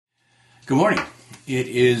Good morning. It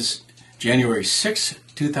is January 6,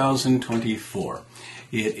 2024.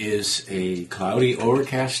 It is a cloudy,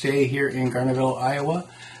 overcast day here in Garnerville, Iowa.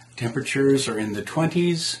 Temperatures are in the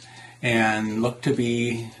 20s and look to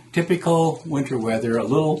be typical winter weather, a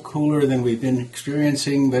little cooler than we've been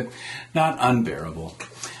experiencing, but not unbearable.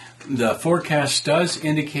 The forecast does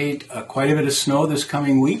indicate quite a bit of snow this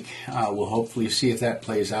coming week. We'll hopefully see if that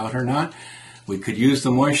plays out or not. We could use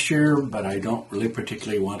the moisture, but I don't really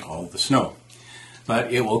particularly want all the snow.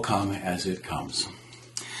 But it will come as it comes.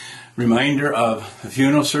 Reminder of the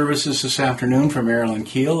funeral services this afternoon for Marilyn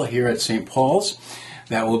Keel here at St. Paul's.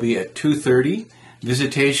 That will be at 2:30.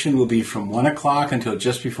 Visitation will be from 1 o'clock until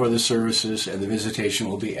just before the services, and the visitation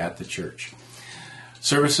will be at the church.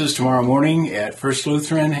 Services tomorrow morning at First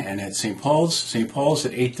Lutheran and at St. Paul's. St. Paul's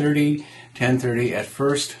at 8:30, 10:30 at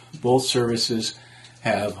First. Both services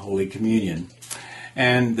have Holy Communion.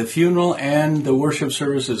 And the funeral and the worship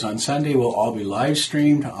services on Sunday will all be live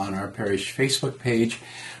streamed on our parish Facebook page,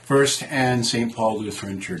 First and St. Paul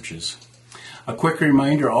Lutheran Churches. A quick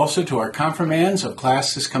reminder also to our confirmands of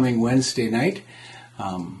class this coming Wednesday night.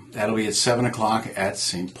 That'll be at 7 o'clock at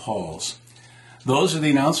St. Paul's. Those are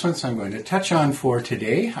the announcements I'm going to touch on for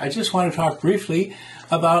today. I just want to talk briefly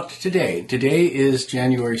about today. Today is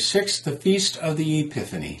January 6th, the Feast of the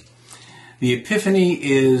Epiphany. The Epiphany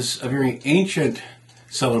is a very ancient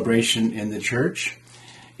celebration in the church.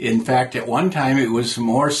 In fact, at one time it was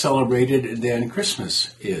more celebrated than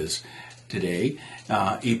Christmas is today.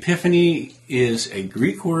 Epiphany is a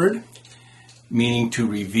Greek word meaning to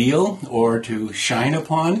reveal or to shine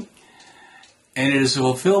upon. And it is a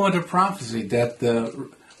fulfillment of prophecy that the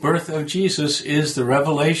birth of Jesus is the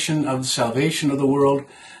revelation of the salvation of the world,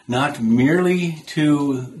 not merely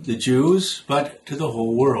to the Jews, but to the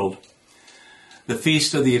whole world. The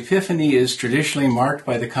Feast of the Epiphany is traditionally marked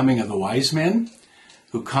by the coming of the wise men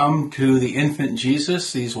who come to the infant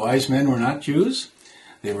Jesus. These wise men were not Jews.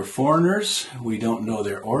 They were foreigners. We don't know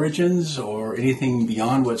their origins or anything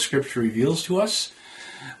beyond what Scripture reveals to us.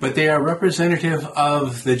 But they are representative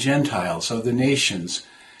of the Gentiles, of the nations,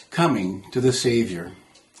 coming to the Savior.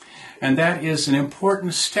 And that is an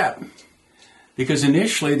important step, because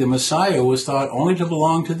initially the Messiah was thought only to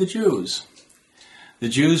belong to the Jews. The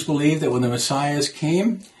Jews believed that when the Messiah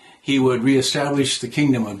came, he would reestablish the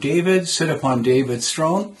kingdom of David, sit upon David's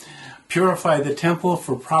throne, purify the temple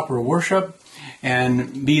for proper worship,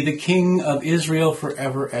 and be the king of Israel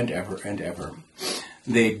forever and ever and ever.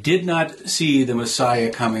 They did not see the Messiah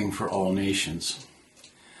coming for all nations.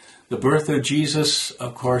 The birth of Jesus,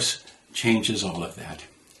 of course, changes all of that.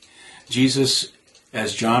 Jesus,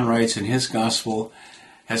 as John writes in his gospel,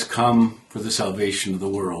 has come for the salvation of the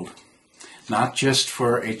world. Not just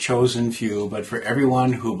for a chosen few, but for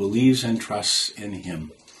everyone who believes and trusts in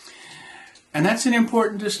him. And that's an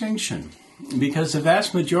important distinction, because the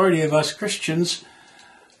vast majority of us Christians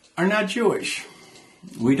are not Jewish.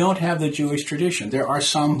 We don't have the Jewish tradition. There are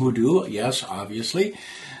some who do, yes, obviously,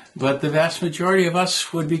 but the vast majority of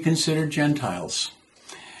us would be considered Gentiles.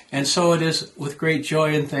 And so it is with great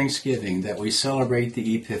joy and thanksgiving that we celebrate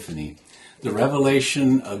the Epiphany, the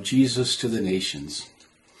revelation of Jesus to the nations.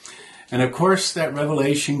 And of course, that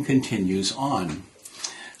revelation continues on.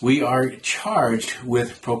 We are charged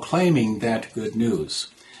with proclaiming that good news,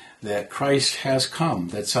 that Christ has come,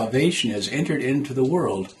 that salvation has entered into the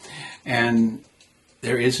world, and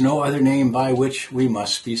there is no other name by which we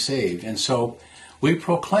must be saved. And so we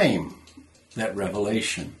proclaim that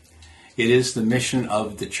revelation. It is the mission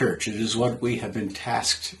of the church. It is what we have been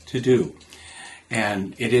tasked to do.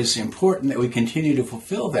 And it is important that we continue to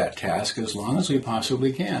fulfill that task as long as we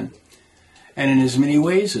possibly can, and in as many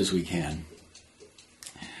ways as we can.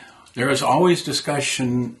 There is always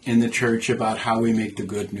discussion in the church about how we make the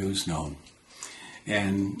good news known.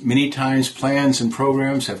 And many times plans and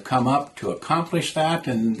programs have come up to accomplish that,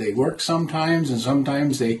 and they work sometimes, and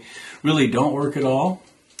sometimes they really don't work at all.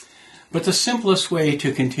 But the simplest way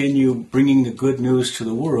to continue bringing the good news to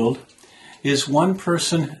the world is one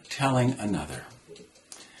person telling another.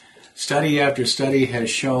 Study after study has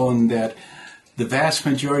shown that the vast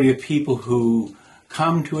majority of people who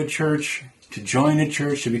come to a church, to join a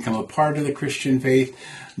church, to become a part of the Christian faith,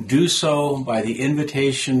 do so by the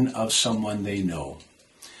invitation of someone they know.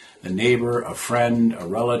 A neighbor, a friend, a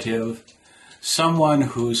relative, someone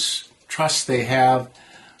whose trust they have,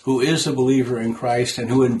 who is a believer in Christ, and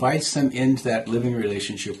who invites them into that living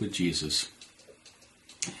relationship with Jesus.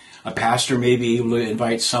 A pastor may be able to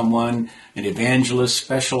invite someone, an evangelist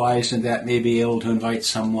specialized in that may be able to invite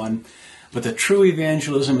someone, but the true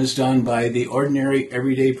evangelism is done by the ordinary,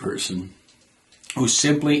 everyday person who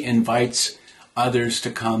simply invites others to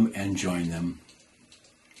come and join them.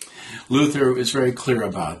 Luther is very clear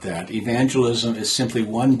about that. Evangelism is simply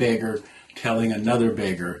one beggar telling another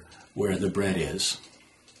beggar where the bread is.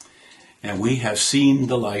 And we have seen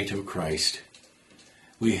the light of Christ.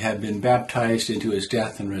 We have been baptized into his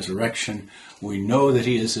death and resurrection. We know that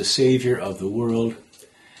he is the Savior of the world.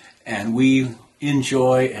 And we, in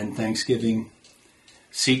joy and thanksgiving,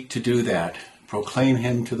 seek to do that, proclaim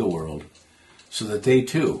him to the world, so that they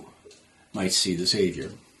too might see the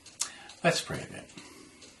Savior. Let's pray a bit.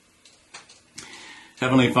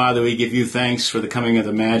 Heavenly Father, we give you thanks for the coming of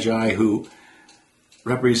the Magi who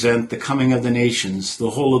represent the coming of the nations,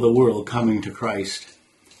 the whole of the world coming to Christ.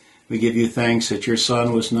 We give you thanks that your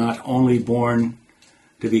Son was not only born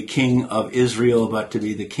to be King of Israel, but to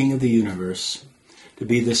be the King of the universe, to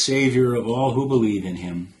be the Savior of all who believe in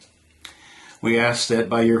him. We ask that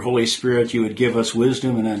by your Holy Spirit you would give us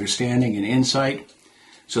wisdom and understanding and insight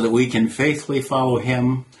so that we can faithfully follow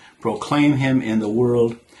him, proclaim him in the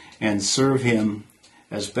world, and serve him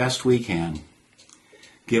as best we can.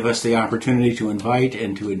 Give us the opportunity to invite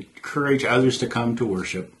and to encourage others to come to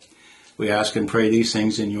worship. We ask and pray these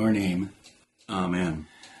things in your name. Amen.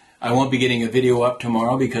 I won't be getting a video up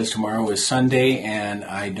tomorrow because tomorrow is Sunday and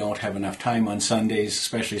I don't have enough time on Sundays,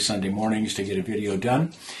 especially Sunday mornings, to get a video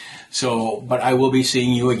done. But I will be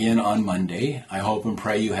seeing you again on Monday. I hope and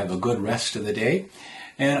pray you have a good rest of the day.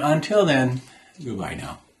 And until then, goodbye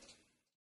now.